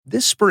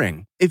This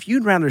spring, if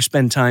you'd rather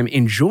spend time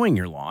enjoying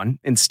your lawn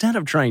instead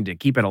of trying to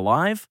keep it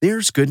alive,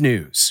 there's good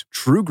news.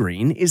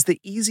 TruGreen is the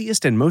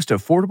easiest and most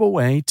affordable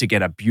way to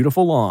get a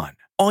beautiful lawn.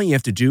 All you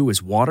have to do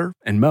is water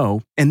and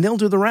mow, and they'll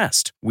do the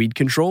rest. Weed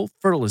control,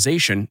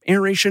 fertilization,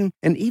 aeration,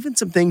 and even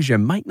some things you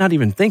might not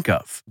even think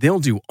of. They'll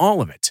do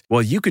all of it,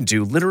 while you can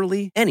do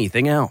literally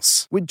anything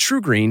else. With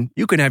TruGreen,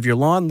 you can have your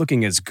lawn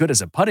looking as good as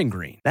a putting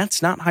green.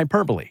 That's not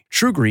hyperbole.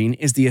 TruGreen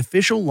is the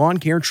official lawn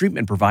care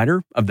treatment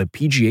provider of the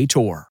PGA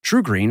Tour.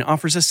 TruGreen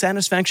offers a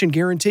satisfaction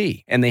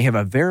guarantee, and they have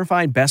a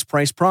verified best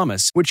price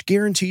promise, which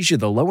guarantees you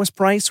the lowest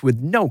price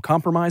with no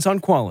compromise on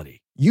quality.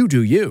 You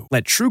do you.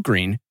 Let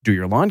TruGreen do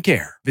your lawn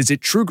care. Visit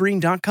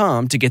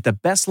TruGreen.com to get the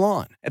best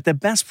lawn at the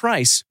best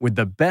price with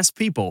the best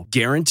people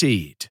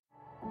guaranteed.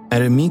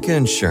 At Amica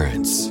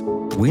Insurance,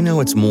 we know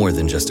it's more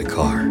than just a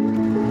car.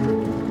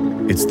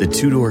 It's the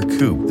two-door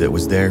coupe that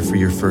was there for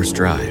your first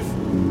drive.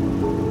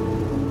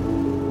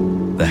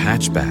 The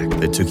hatchback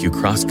that took you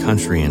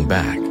cross-country and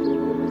back.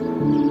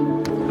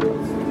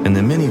 And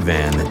the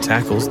minivan that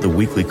tackles the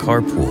weekly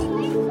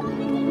carpool.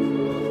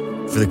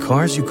 For the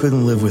cars you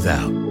couldn't live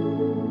without,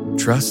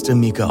 trust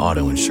Amica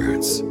Auto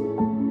Insurance.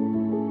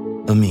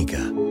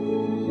 Amica.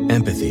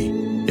 Empathy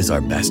is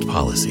our best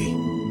policy.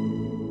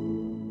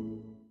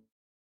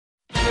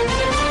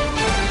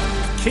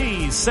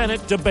 Key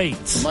Senate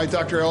debates. My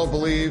Dr. L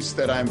believes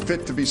that I'm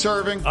fit to be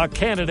serving. A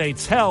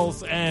candidate's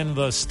health and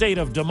the state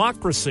of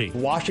democracy.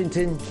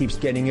 Washington keeps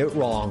getting it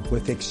wrong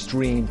with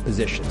extreme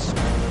positions.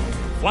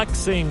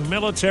 Flexing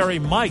military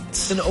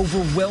might. An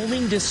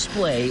overwhelming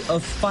display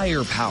of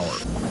firepower.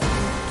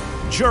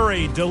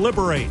 Jury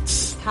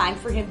deliberates. Time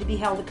for him to be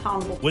held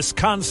accountable.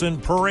 Wisconsin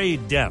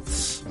parade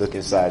deaths. Look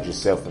inside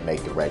yourself and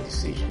make the right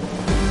decision.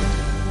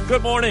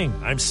 Good morning.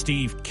 I'm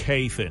Steve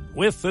Kathan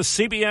with the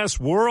CBS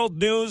World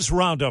News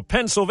Roundup.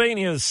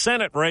 Pennsylvania's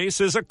Senate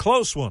race is a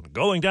close one,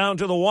 going down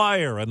to the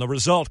wire, and the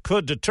result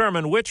could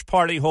determine which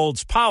party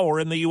holds power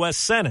in the U.S.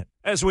 Senate.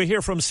 As we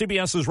hear from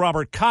CBS's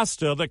Robert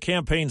Costa, the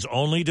campaign's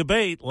only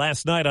debate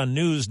last night on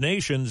News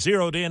Nation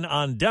zeroed in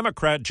on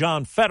Democrat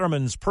John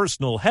Fetterman's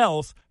personal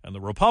health and the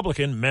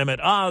Republican Mehmet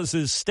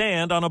Oz's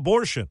stand on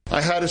abortion.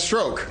 I had a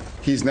stroke.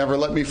 He's never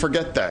let me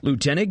forget that.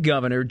 Lieutenant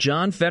Governor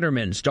John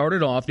Fetterman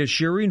started off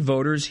assuring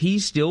voters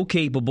he's still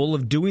capable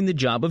of doing the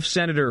job of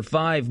senator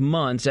 5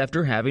 months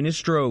after having a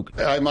stroke.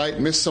 I might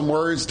miss some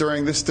words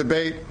during this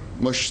debate,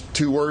 mush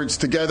 2 words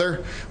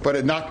together, but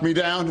it knocked me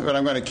down, but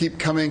I'm going to keep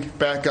coming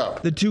back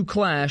up. The two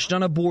clashed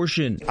on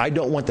abortion. I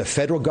don't want the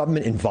federal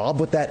government involved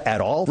with that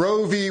at all.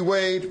 Roe v.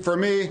 Wade, for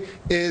me,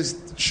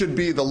 should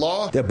be the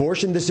law. The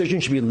abortion decision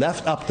should be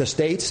left up to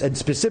states, and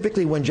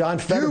specifically when John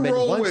Fetterman... You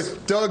roll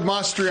with Doug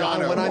Mastriano.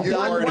 John, when I'm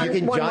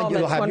done, John,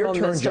 you'll have your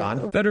turn,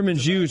 John.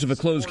 Fetterman's use of a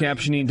closed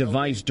captioning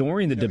device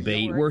during the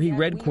debate, where he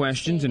read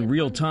questions in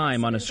real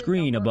time on a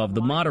screen above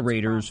the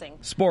moderators,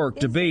 sparked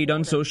debate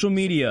on social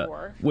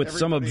media, with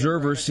some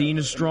observers seeing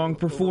a strong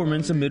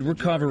performance amid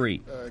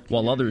recovery,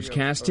 while others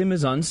cast him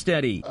as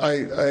unsteady.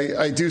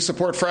 I do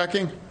support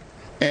fracking,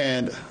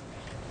 and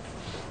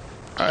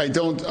I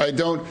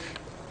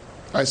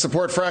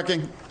support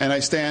fracking, and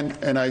I stand,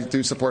 and I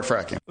do support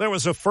fracking. There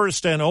was a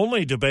first and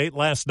only debate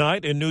last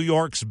night in New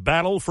York's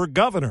battle for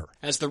governor.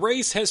 As the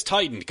race has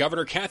tightened,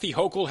 Governor Kathy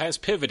Hochul has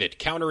pivoted,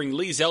 countering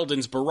Lee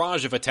Zeldin's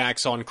barrage of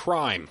attacks on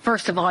crime.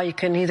 First of all, you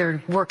can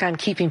either work on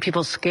keeping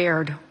people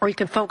scared, or you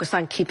can focus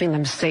on keeping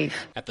them safe.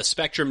 At the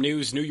Spectrum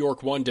News New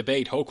York One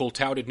debate, Hochul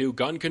touted new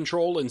gun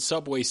control and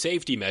subway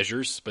safety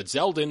measures, but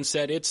Zeldin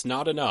said it's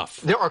not enough.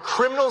 There are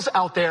criminals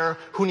out there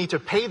who need to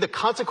pay the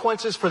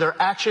consequences for their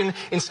action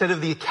instead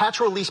of the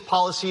catch-release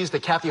policies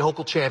that Kathy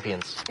Hochul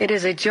champions. It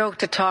is a joke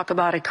to talk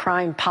about a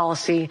crime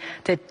policy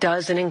that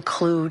doesn't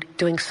include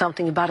doing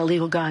something about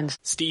illegal guns.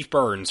 Steve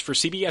Burns for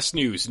CBS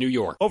News, New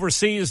York.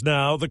 Overseas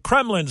now, the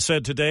Kremlin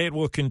said today it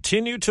will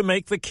continue to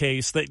make the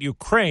case that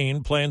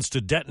Ukraine plans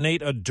to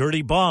detonate a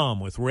dirty bomb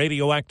with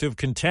radioactive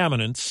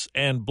contaminants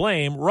and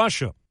blame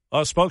Russia.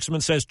 A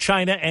spokesman says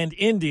China and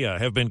India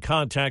have been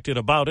contacted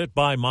about it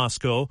by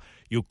Moscow.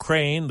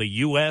 Ukraine, the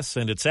U.S.,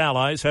 and its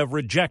allies have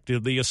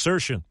rejected the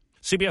assertion.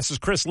 CBS's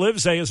Chris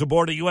Livesay is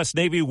aboard a U.S.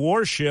 Navy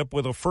warship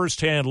with a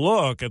first-hand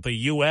look at the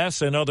U.S.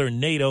 and other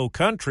NATO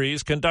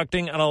countries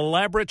conducting an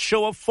elaborate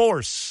show of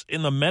force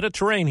in the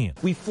Mediterranean.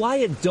 We fly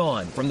at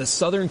dawn from the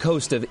southern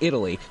coast of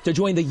Italy to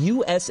join the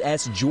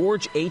USS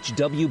George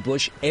H.W.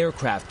 Bush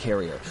aircraft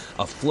carrier,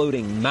 a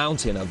floating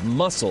mountain of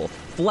muscle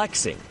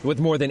flexing with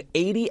more than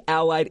 80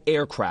 Allied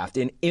aircraft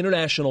in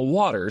international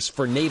waters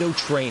for NATO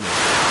training.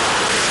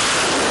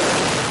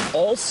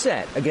 All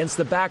set against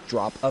the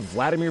backdrop of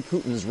Vladimir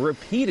Putin's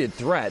repeated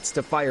threats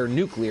to fire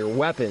nuclear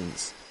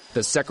weapons.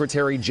 The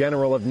Secretary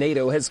General of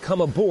NATO has come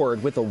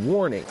aboard with a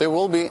warning. There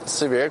will be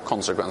severe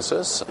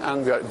consequences,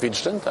 and we are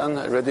vigilant and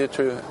ready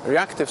to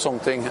react if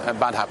something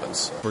bad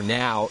happens. For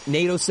now,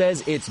 NATO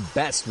says its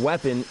best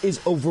weapon is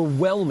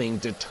overwhelming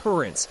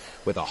deterrence,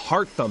 with a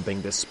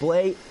heart-thumping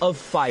display of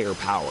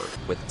firepower,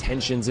 with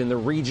tensions in the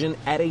region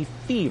at a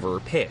fever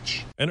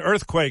pitch. An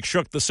earthquake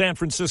shook the San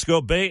Francisco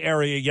Bay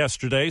Area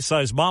yesterday.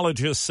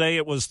 Seismologists say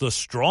it was the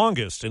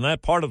strongest in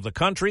that part of the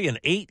country in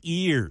 8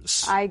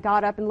 years. I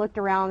got up and looked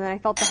around, and I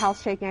felt the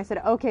house shaking. I said,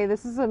 okay,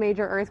 this is a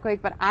major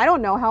earthquake, but I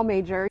don't know how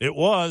major. It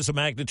was a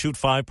magnitude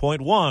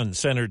 5.1,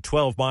 centered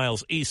 12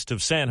 miles east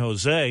of San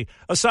Jose.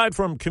 Aside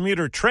from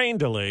commuter train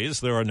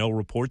delays, there are no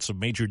reports of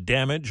major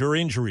damage or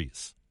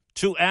injuries.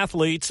 Two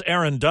athletes,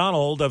 Aaron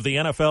Donald of the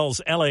NFL's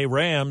LA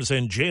Rams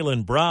and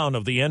Jaylen Brown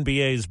of the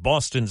NBA's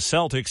Boston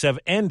Celtics, have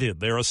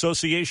ended their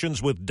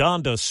associations with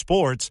Donda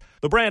Sports,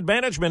 the brand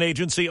management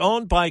agency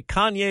owned by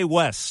Kanye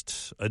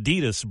West.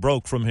 Adidas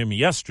broke from him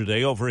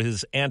yesterday over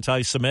his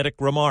anti-Semitic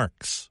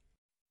remarks.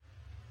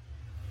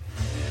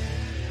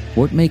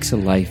 What makes a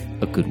life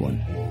a good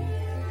one?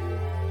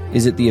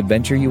 Is it the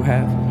adventure you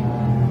have?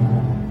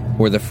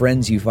 Or the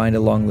friends you find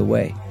along the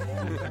way?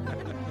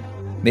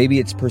 Maybe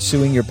it's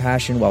pursuing your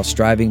passion while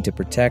striving to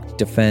protect,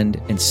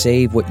 defend, and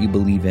save what you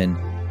believe in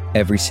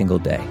every single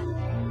day.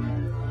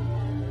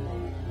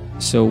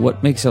 So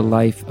what makes a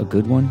life a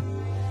good one?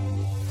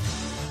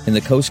 In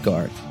the Coast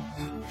Guard,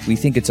 we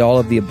think it's all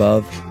of the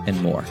above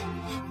and more.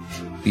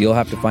 But you'll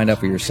have to find out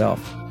for yourself.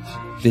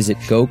 Visit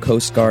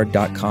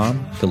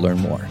gocoastguard.com to learn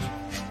more.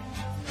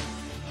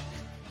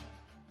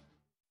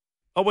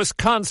 A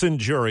Wisconsin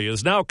jury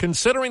is now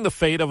considering the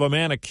fate of a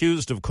man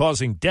accused of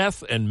causing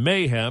death and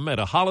mayhem at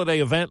a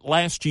holiday event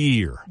last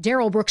year.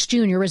 Darrell Brooks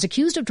Jr. is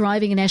accused of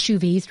driving an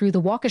SUV through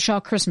the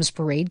Waukesha Christmas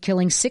parade,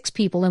 killing 6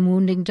 people and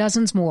wounding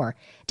dozens more.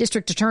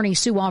 District Attorney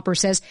Sue Opper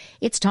says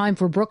it's time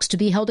for Brooks to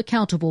be held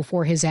accountable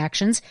for his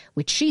actions,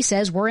 which she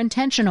says were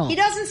intentional. He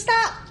doesn't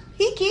stop.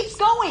 He keeps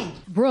going.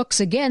 Brooks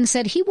again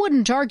said he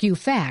wouldn't argue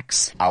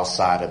facts.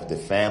 Outside of the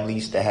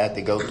families that had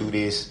to go through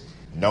this,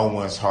 no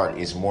one's heart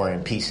is more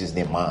in pieces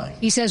than mine.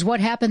 He says what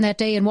happened that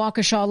day in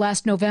Waukesha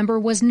last November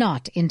was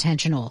not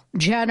intentional.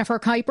 Jennifer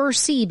Kuiper,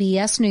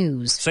 CBS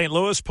News. St.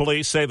 Louis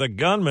police say the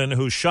gunman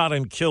who shot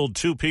and killed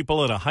 2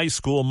 people at a high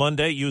school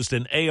Monday used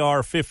an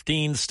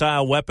AR-15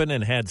 style weapon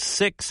and had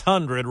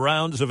 600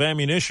 rounds of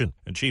ammunition.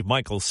 And Chief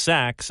Michael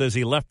Sack says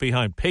he left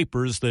behind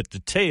papers that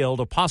detailed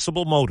a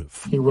possible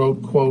motive. He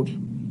wrote, quote,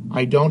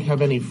 "I don't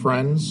have any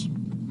friends.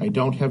 I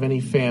don't have any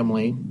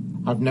family.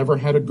 I've never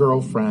had a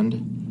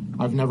girlfriend.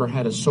 I've never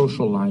had a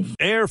social life."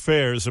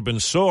 Airfares have been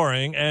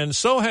soaring, and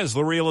so has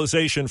the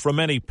realization from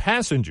many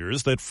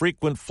passengers that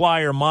frequent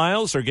flyer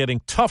miles are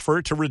getting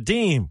tougher to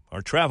redeem.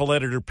 Our travel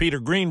editor Peter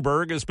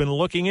Greenberg has been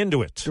looking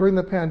into it. During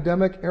the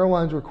pandemic,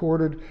 airlines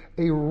recorded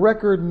a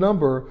record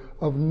number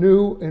of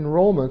new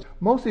enrollments,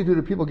 mostly due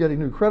to people getting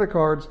new credit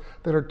cards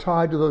that are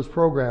tied to those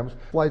programs.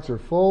 Flights are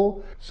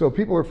full, so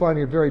people are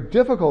finding it very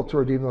difficult to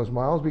redeem those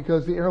miles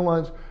because the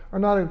airlines are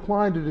not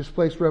inclined to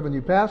displace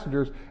revenue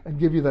passengers and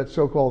give you that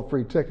so-called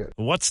free ticket.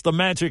 What's the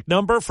magic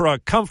number for a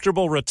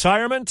comfortable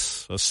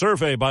retirement? A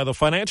survey by the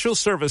financial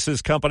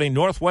services company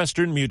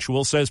Northwestern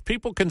Mutual says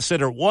people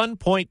consider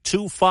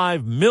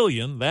 $1.25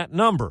 million that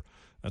number.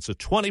 That's a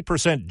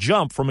 20%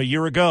 jump from a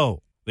year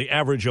ago. The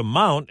average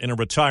amount in a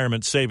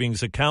retirement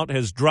savings account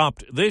has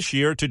dropped this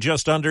year to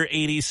just under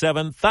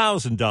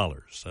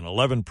 $87,000, an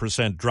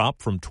 11%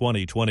 drop from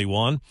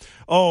 2021.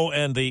 Oh,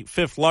 and the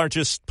 5th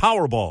largest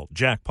Powerball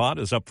jackpot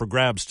is up for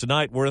grabs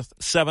tonight, worth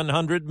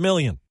 $700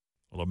 million.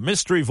 Well, a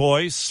mystery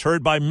voice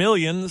heard by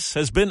millions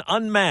has been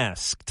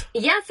unmasked.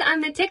 Yes,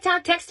 I'm the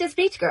TikTok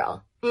text-to-speech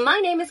girl.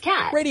 My name is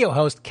Kat. Radio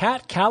host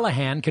Kat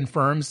Callahan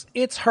confirms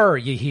it's her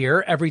you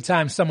hear every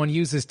time someone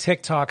uses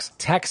TikTok's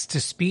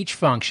text-to-speech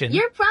function.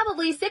 You're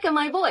probably sick of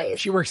my voice.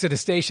 She works at a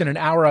station an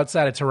hour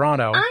outside of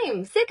Toronto.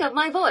 I'm sick of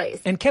my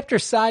voice. And kept her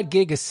side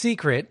gig a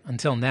secret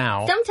until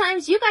now.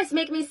 Sometimes you guys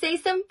make me say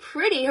some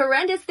pretty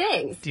horrendous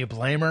things. Do you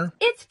blame her?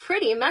 It's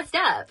pretty messed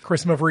up.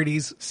 Chris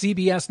Mavridis,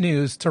 CBS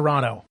News,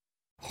 Toronto.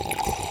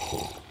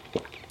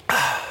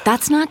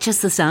 That's not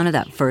just the sound of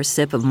that first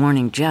sip of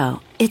Morning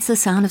Joe. It's the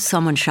sound of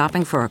someone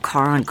shopping for a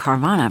car on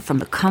Carvana from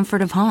the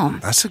comfort of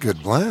home. That's a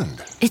good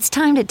blend. It's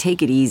time to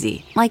take it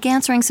easy, like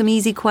answering some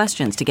easy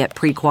questions to get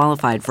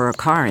pre-qualified for a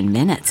car in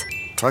minutes.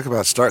 Talk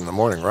about starting the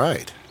morning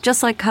right.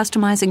 Just like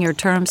customizing your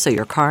terms so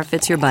your car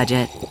fits your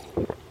budget.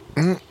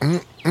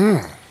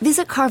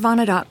 Visit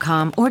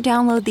Carvana.com or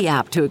download the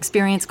app to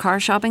experience car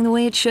shopping the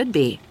way it should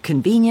be.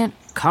 Convenient,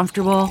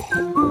 comfortable.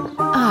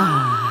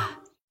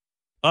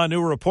 A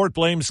new report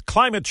blames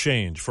climate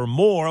change for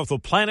more of the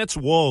planet's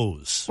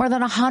woes. More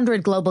than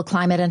 100 global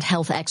climate and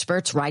health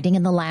experts writing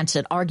in The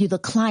Lancet argue the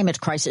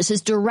climate crisis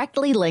is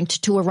directly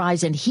linked to a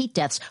rise in heat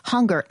deaths,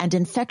 hunger, and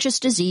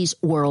infectious disease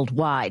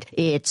worldwide.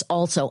 It's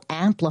also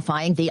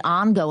amplifying the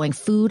ongoing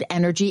food,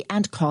 energy,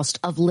 and cost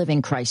of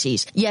living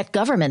crises. Yet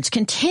governments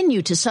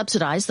continue to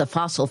subsidize the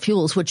fossil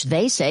fuels, which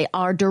they say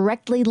are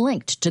directly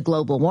linked to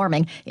global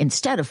warming,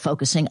 instead of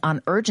focusing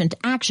on urgent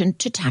action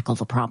to tackle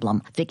the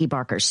problem. Vicki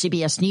Barker,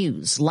 CBS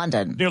News. News,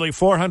 London. Nearly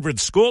 400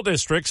 school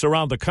districts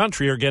around the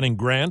country are getting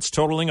grants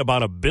totaling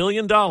about $1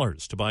 billion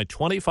to buy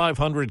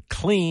 2,500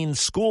 clean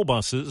school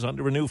buses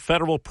under a new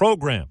federal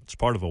program. It's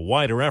part of a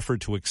wider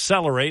effort to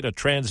accelerate a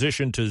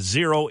transition to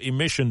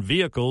zero-emission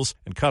vehicles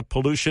and cut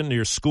pollution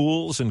near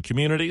schools and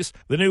communities.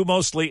 The new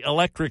mostly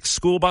electric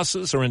school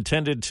buses are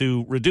intended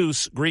to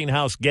reduce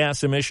greenhouse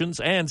gas emissions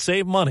and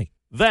save money.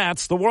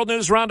 That's the World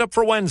News Roundup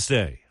for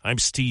Wednesday. I'm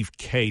Steve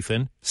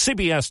Kathan,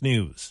 CBS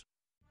News.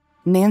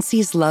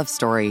 Nancy's love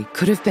story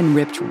could have been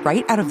ripped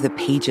right out of the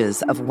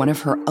pages of one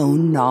of her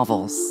own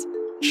novels.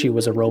 She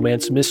was a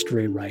romance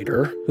mystery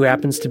writer who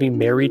happens to be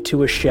married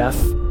to a chef.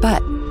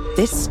 But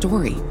this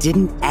story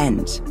didn't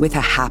end with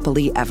a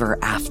happily ever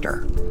after.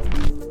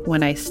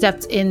 When I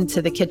stepped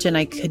into the kitchen,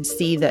 I could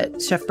see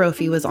that Chef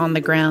Brophy was on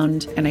the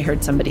ground, and I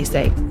heard somebody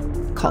say,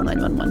 "Call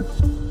 911."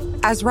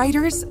 As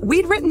writers,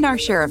 we'd written our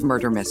share of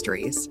murder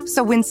mysteries.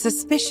 So when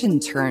suspicion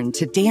turned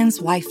to Dan's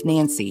wife,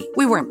 Nancy,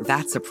 we weren't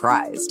that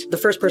surprised. The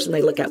first person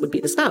they look at would be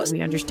the spouse.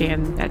 We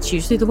understand that's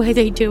usually the way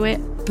they do it.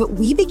 But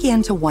we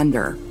began to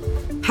wonder,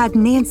 had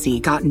Nancy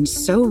gotten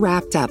so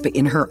wrapped up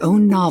in her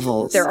own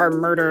novels... There are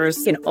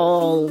murders in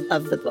all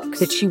of the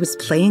books. ...that she was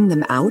playing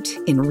them out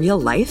in real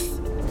life?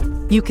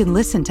 You can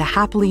listen to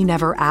Happily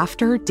Never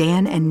After,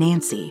 Dan and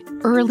Nancy,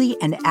 early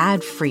and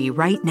ad-free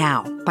right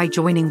now by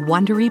joining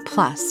Wondery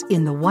Plus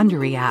in the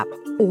Wondery app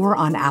or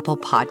on Apple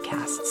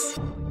Podcasts.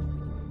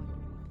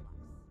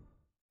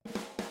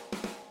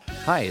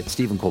 Hi, it's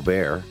Stephen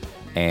Colbert,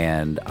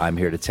 and I'm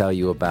here to tell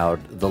you about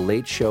The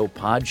Late Show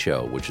Pod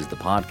Show, which is the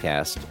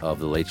podcast of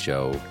The Late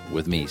Show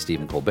with me,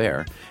 Stephen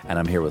Colbert, and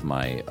I'm here with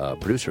my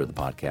producer of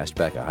the podcast,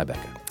 Becca. Hi,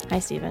 Becca. Hi,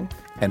 Stephen.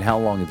 And how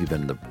long have you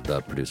been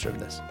the producer of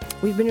this?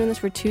 We've been doing this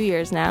for 2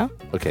 years now.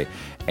 Okay.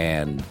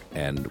 And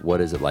what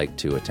is it like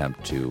to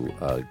attempt to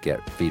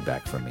get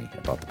feedback from me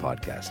about the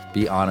podcast?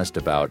 Be honest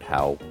about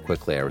how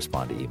quickly I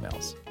respond to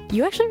emails.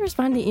 You actually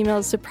respond to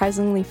emails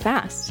surprisingly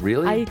fast.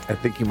 Really? I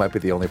think you might be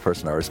the only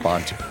person I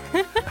respond to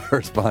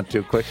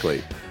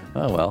quickly.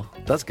 Oh, well,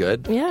 that's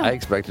good. Yeah. I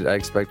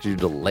expected you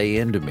to lay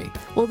into me.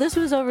 Well, this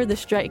was over the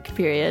strike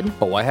period.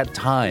 Oh, I had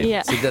time.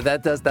 Yeah. See,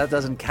 that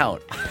doesn't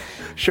count.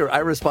 Sure, I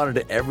responded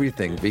to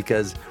everything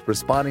because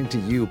responding to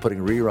you putting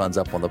reruns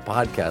up on the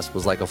podcast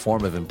was like a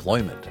form of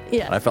employment.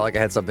 Yeah. And I felt like I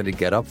had something to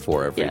get up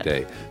for every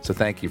day. So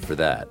thank you for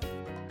that.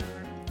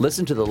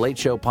 Listen to The Late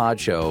Show Pod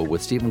Show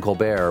with Stephen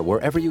Colbert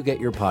wherever you get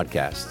your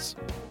podcasts.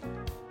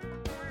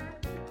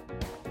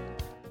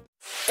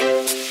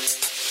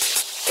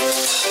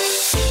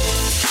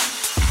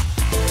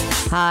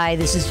 Hi,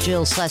 this is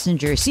Jill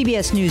Schlesinger,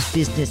 CBS News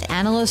business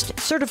analyst,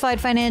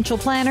 certified financial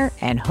planner,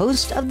 and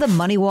host of the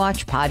Money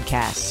Watch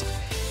podcast.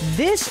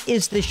 This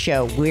is the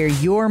show where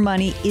your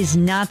money is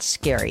not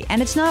scary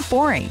and it's not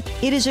boring.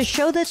 It is a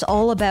show that's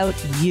all about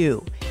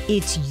you.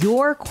 It's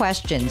your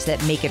questions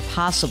that make it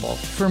possible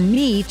for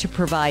me to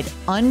provide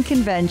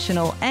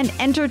unconventional and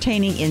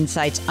entertaining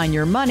insights on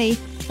your money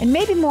and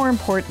maybe more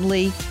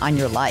importantly, on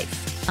your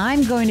life.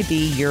 I'm going to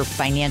be your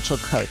financial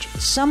coach,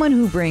 someone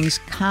who brings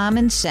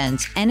common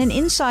sense and an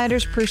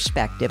insider's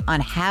perspective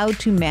on how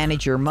to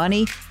manage your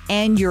money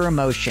and your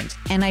emotions.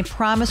 And I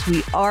promise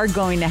we are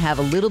going to have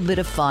a little bit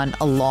of fun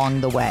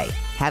along the way.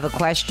 Have a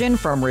question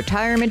from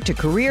retirement to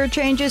career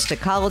changes to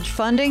college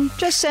funding?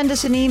 Just send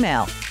us an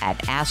email at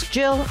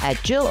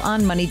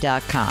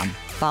askjill@jillonmoney.com.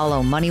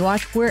 Follow Money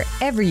Watch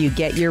wherever you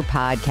get your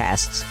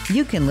podcasts.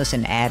 You can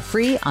listen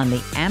ad-free on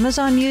the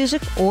Amazon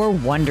Music or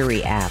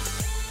Wondery app.